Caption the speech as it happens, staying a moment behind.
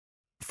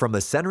From the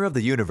center of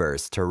the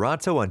universe,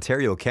 Toronto,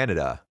 Ontario,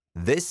 Canada,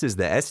 this is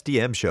the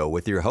SDM Show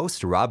with your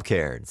host, Rob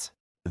Cairns.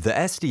 The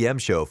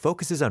SDM Show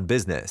focuses on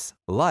business,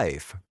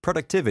 life,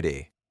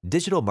 productivity,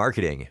 digital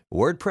marketing,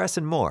 WordPress,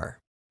 and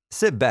more.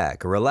 Sit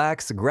back,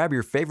 relax, grab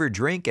your favorite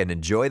drink, and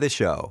enjoy the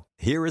show.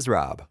 Here is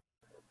Rob.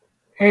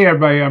 Hey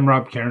everybody, I'm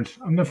Rob Cairns.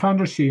 I'm the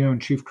founder, CEO,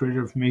 and chief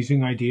creator of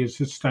Amazing Ideas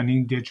and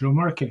Stunning Digital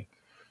Marketing.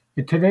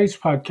 In today's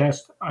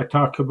podcast, I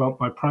talk about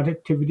my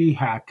productivity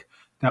hack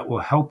that will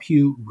help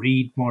you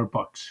read more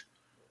books.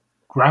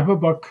 Grab a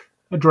book,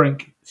 a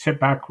drink, sit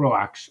back,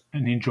 relax,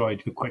 and enjoy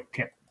the quick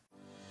tip.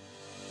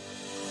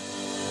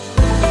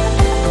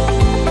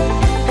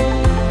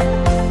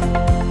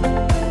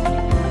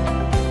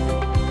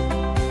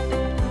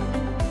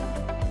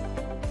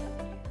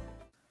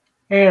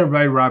 Hey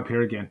everybody, Rob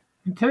here again.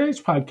 In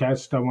today's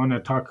podcast, I want to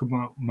talk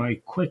about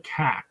my quick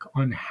hack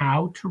on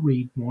how to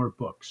read more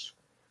books.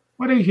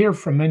 What I hear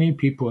from many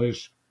people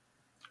is,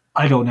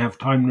 I don't have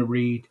time to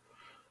read,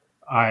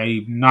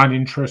 I'm not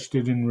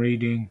interested in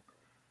reading,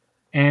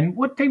 and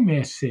what they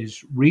miss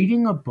is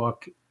reading a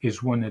book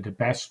is one of the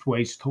best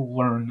ways to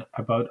learn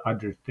about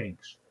other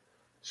things.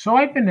 So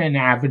I've been an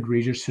avid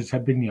reader since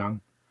I've been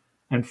young,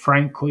 and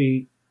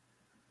frankly,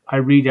 I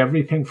read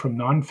everything from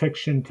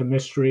nonfiction to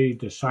mystery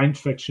to science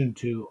fiction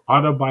to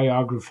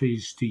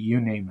autobiographies to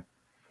you name it.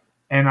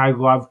 And I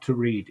love to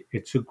read.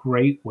 It's a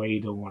great way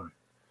to learn.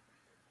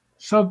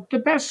 So the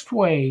best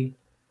way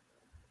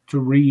to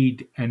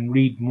read and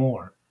read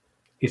more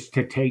is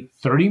to take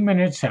 30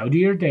 minutes out of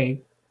your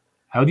day,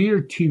 out of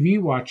your TV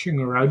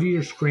watching or out of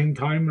your screen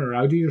time or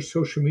out of your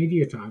social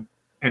media time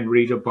and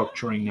read a book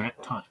during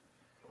that time.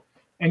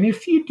 And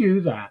if you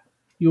do that,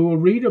 you will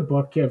read a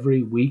book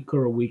every week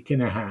or a week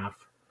and a half,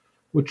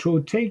 which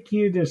will take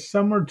you to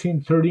somewhere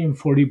between 30 and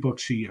 40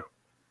 books a year.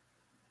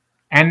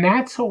 And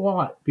that's a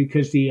lot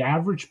because the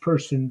average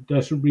person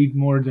doesn't read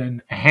more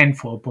than a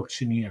handful of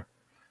books in a year.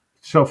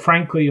 So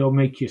frankly, it'll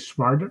make you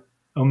smarter.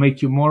 It'll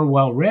make you more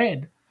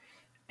well-read.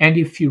 And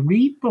if you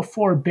read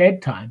before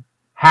bedtime,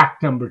 hack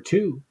number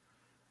 2,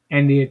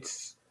 and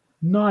it's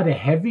not a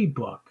heavy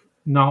book,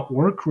 not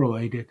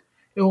work-related,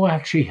 it will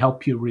actually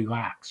help you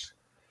relax.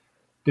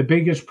 The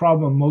biggest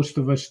problem most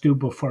of us do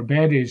before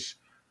bed is,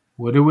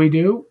 what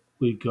do?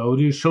 We go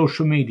to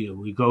social media,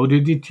 we go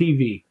to the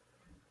TV.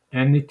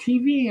 And the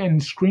TV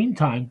and screen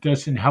time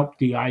doesn't help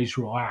the eyes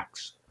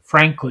relax.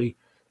 Frankly,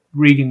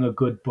 reading a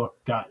good book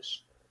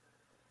does.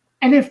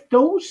 And if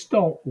those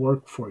don't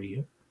work for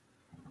you,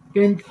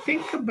 then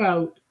think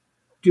about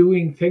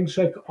doing things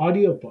like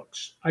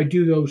audiobooks. I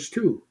do those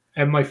too.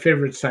 And my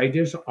favorite site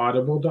is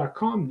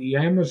audible.com, the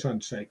Amazon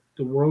site,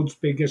 the world's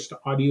biggest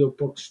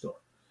audiobook store.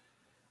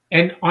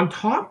 And on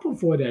top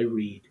of what I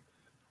read,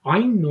 I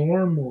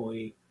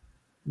normally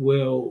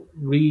will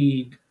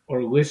read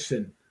or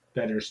listen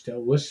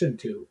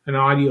to an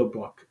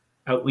audiobook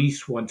at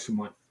least once a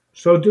month.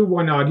 So do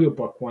one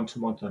audiobook once a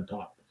month on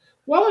top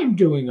while I'm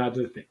doing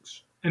other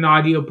things. And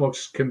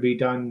audiobooks can be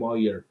done while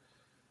you're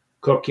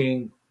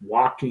cooking,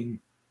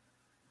 walking,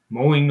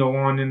 mowing the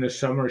lawn in the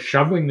summer,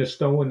 shoveling the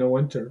snow in the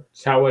winter.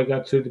 It's how I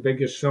got through the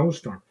biggest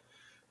snowstorm.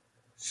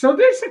 So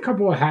there's a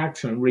couple of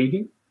hacks on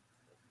reading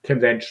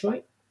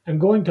conventionally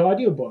and going to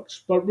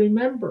audiobooks. But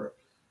remember,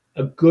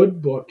 a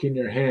good book in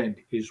your hand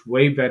is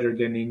way better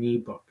than an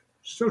ebook.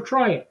 So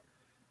try it,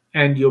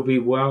 and you'll be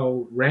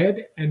well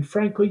read, and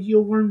frankly,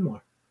 you'll learn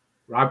more.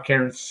 Rob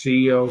Cairns,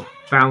 CEO,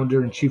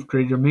 founder, and chief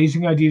creator,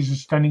 Amazing Ideas and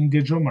Stunning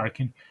Digital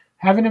Marketing.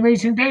 Have an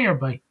amazing day,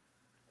 everybody,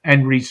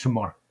 and read some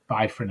more.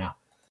 Bye for now.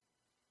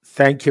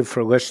 Thank you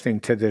for listening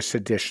to this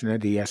edition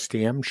of the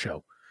SDM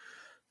Show.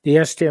 The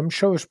SDM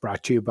Show is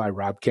brought to you by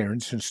Rob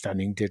Cairns and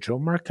Stunning Digital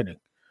Marketing.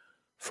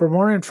 For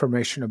more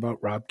information about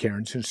Rob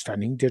Cairns and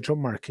Stunning Digital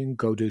Marketing,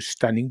 go to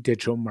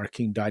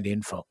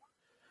stunningdigitalmarketing.info.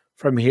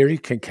 From here, you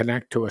can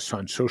connect to us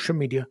on social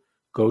media,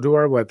 go to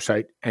our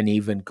website, and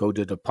even go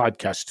to the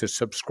podcast to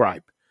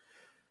subscribe.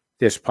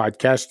 This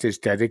podcast is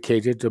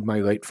dedicated to my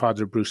late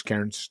father, Bruce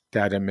Cairns.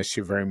 Dad, I miss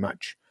you very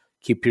much.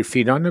 Keep your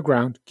feet on the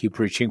ground, keep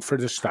reaching for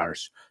the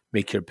stars,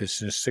 make your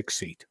business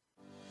succeed.